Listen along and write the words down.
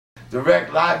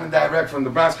Direct, live and direct from the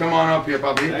Bronx. Come on up here,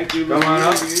 Papi. Thank you. Come on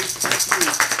up. Thank you.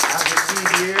 Have a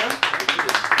seat here.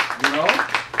 You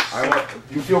know,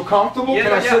 you feel comfortable? Yeah,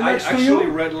 Can I sit next to you? I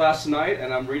actually read last night,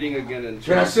 and I'm reading again in.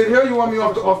 Can I sit here? You want me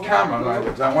off camera?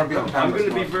 I want to be on camera. I'm going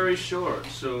to be very short,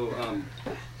 so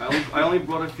I only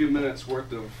brought a few minutes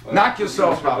worth of. Knock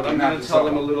yourself out. But I'm going to tell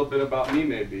them a little bit about me,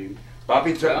 maybe.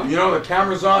 Bobby, you know the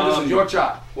camera's on. This is your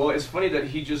shot. Well, it's funny that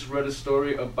he just read a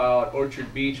story about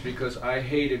Orchard Beach because I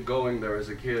hated going there as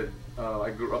a kid.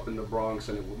 I grew up in the Bronx,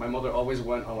 and my mother always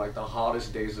went on like the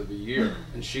hottest days of the year.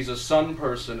 And she's a sun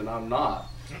person, and I'm not.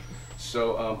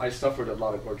 So I suffered a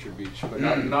lot at Orchard Beach, but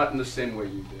not in the same way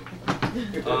you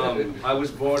did. I was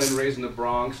born and raised in the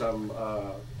Bronx. I'm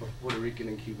of Puerto Rican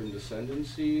and Cuban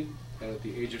descendancy. And at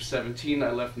the age of 17, I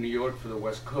left New York for the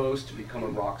West Coast to become a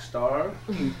rock star,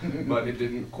 but it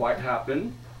didn't quite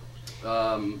happen.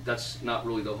 That's not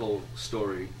really the whole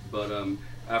story, but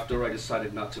after I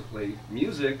decided not to play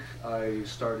music, I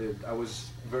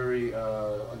was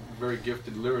a very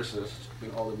gifted lyricist in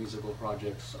all the musical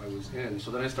projects I was in. So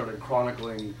then I started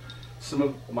chronicling some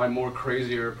of my more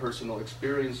crazier personal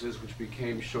experiences, which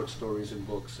became short stories and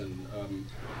books. And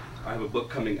I have a book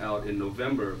coming out in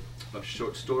November of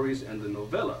short stories and the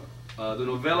novella. The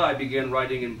novella I began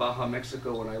writing in Baja,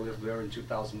 Mexico when I lived there in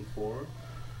 2004.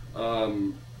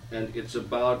 And it's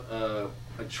about a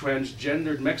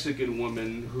transgendered Mexican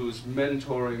woman who's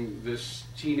mentoring this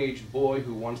teenage boy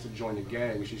who wants to join a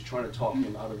gang. She's trying to talk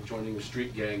him out of joining a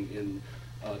street gang in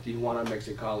Tijuana,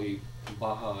 Mexicali,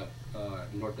 Baja,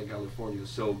 Northern California.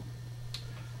 So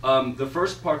the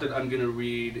first part that I'm going to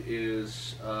read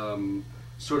is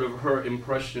sort of her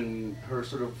impression,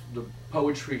 the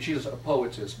poetry. She's a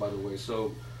poetess, by the way.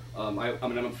 So I'm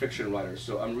a fiction writer.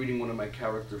 So I'm reading one of my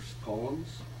characters' poems.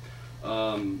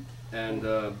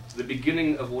 The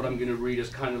beginning of what I'm going to read is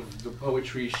kind of the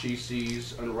poetry she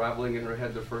sees unraveling in her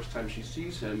head the first time she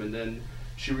sees him, and then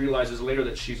she realizes later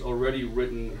that she's already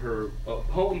written her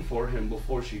poem for him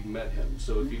before she'd met him.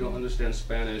 So if you don't understand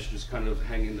Spanish, just kind of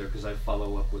hang in there because I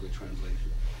follow up with a translation.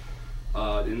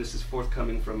 And this is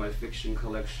forthcoming from my fiction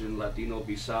collection Latino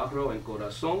Bizarro and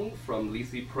Corazon from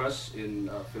Lethe Press in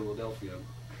Philadelphia.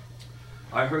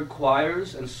 I heard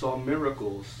choirs and saw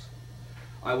miracles.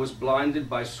 I was blinded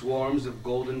by swarms of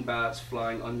golden bats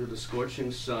flying under the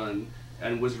scorching sun,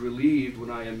 and was relieved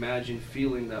when I imagined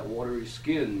feeling that watery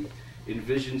skin in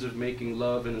visions of making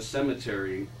love in a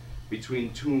cemetery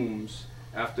between tombs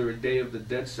after a Day of the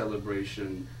Dead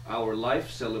celebration, our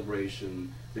life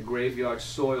celebration, the graveyard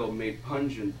soil made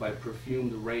pungent by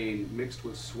perfumed rain mixed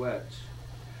with sweat.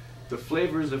 The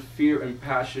flavors of fear and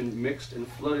passion mixed and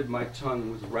flooded my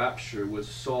tongue with rapture, with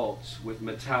salt, with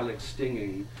metallic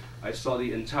stinging. I saw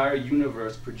the entire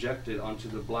universe projected onto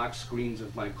the black screens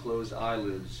of my closed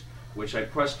eyelids, which I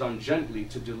pressed on gently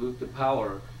to dilute the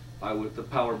power with the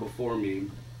power before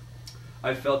me.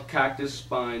 I felt cactus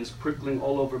spines prickling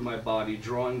all over my body,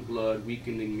 drawing blood,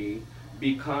 weakening me.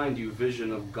 Be kind, you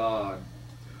vision of God.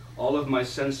 All of my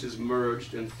senses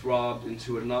merged and throbbed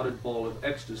into a knotted ball of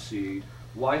ecstasy.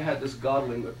 Why had this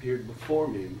godling appeared before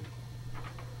me?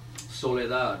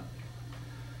 Soledad.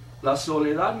 La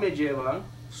soledad me lleva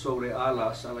sobre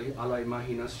alas a la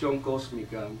imaginación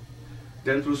cósmica.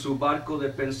 Dentro su barco de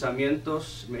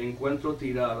pensamientos me encuentro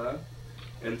tirada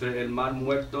entre el mar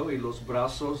muerto y los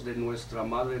brazos de nuestra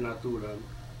madre natura.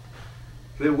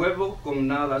 Revuelvo con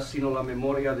nada sino la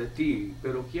memoria de ti,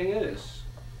 pero ¿quién eres?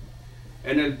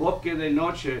 En el bosque de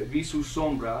noche vi su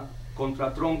sombra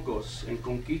contra troncos en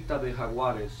conquista de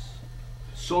jaguares.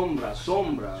 Sombra,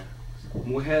 sombra,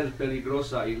 mujer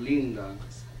peligrosa y linda,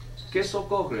 ¿qué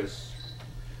socorres?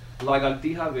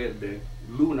 Lagartija verde,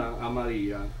 luna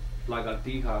amarilla,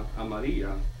 lagartija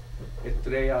amarilla,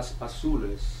 estrellas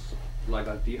azules,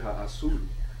 lagartija azul,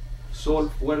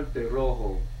 sol fuerte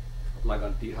rojo,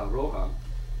 lagartija roja,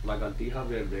 lagartija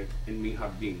verde en mi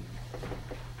jardín.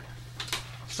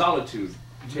 Solitude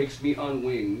takes me on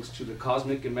wings to the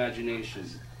cosmic imagination.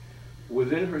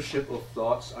 Within her ship of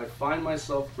thoughts, I find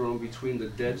myself thrown between the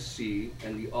Dead Sea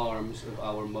and the arms of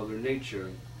our Mother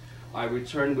Nature. I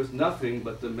return with nothing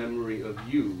but the memory of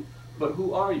you. But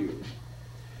who are you?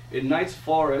 In night's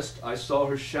forest, I saw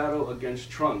her shadow against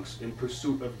trunks in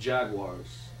pursuit of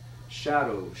jaguars.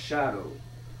 Shadow, shadow,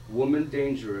 woman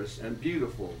dangerous and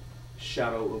beautiful,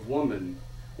 shadow of woman.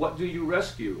 What do you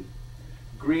rescue?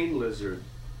 Green lizard,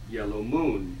 yellow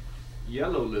moon,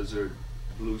 yellow lizard,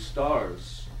 blue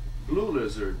stars, blue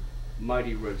lizard,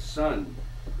 mighty red sun,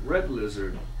 red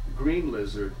lizard, green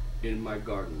lizard in my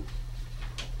garden.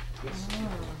 Yes.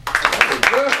 Very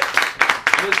good.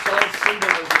 This all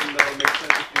symbolism that makes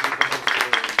sense if you look at the whole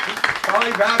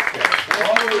story. Vázquez,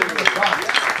 all the way to the top.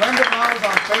 Friend of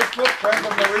Facebook, Friends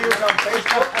of Maria's on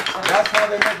Facebook. That's how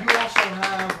they met. You also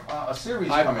have a series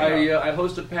coming up. I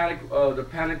host the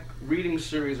Panic reading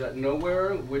series at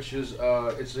Nowhere, which is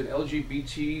it's an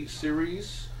LGBT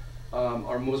series.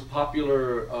 Our most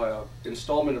popular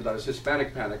installment of that is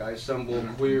Hispanic Panic. I assemble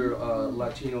queer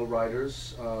Latino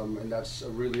writers, and that's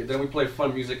really. Then we play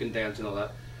fun music and dance and all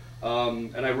that.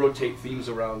 And I rotate themes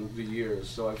around the years.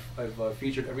 So I've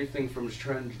featured everything from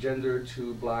transgender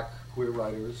to black queer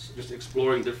writers, just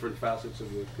exploring different facets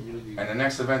of the community. And the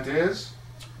next event is?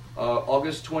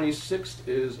 August 26th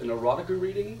is an erotica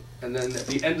reading, and then at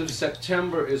the end of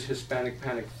September is Hispanic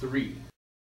Panic 3.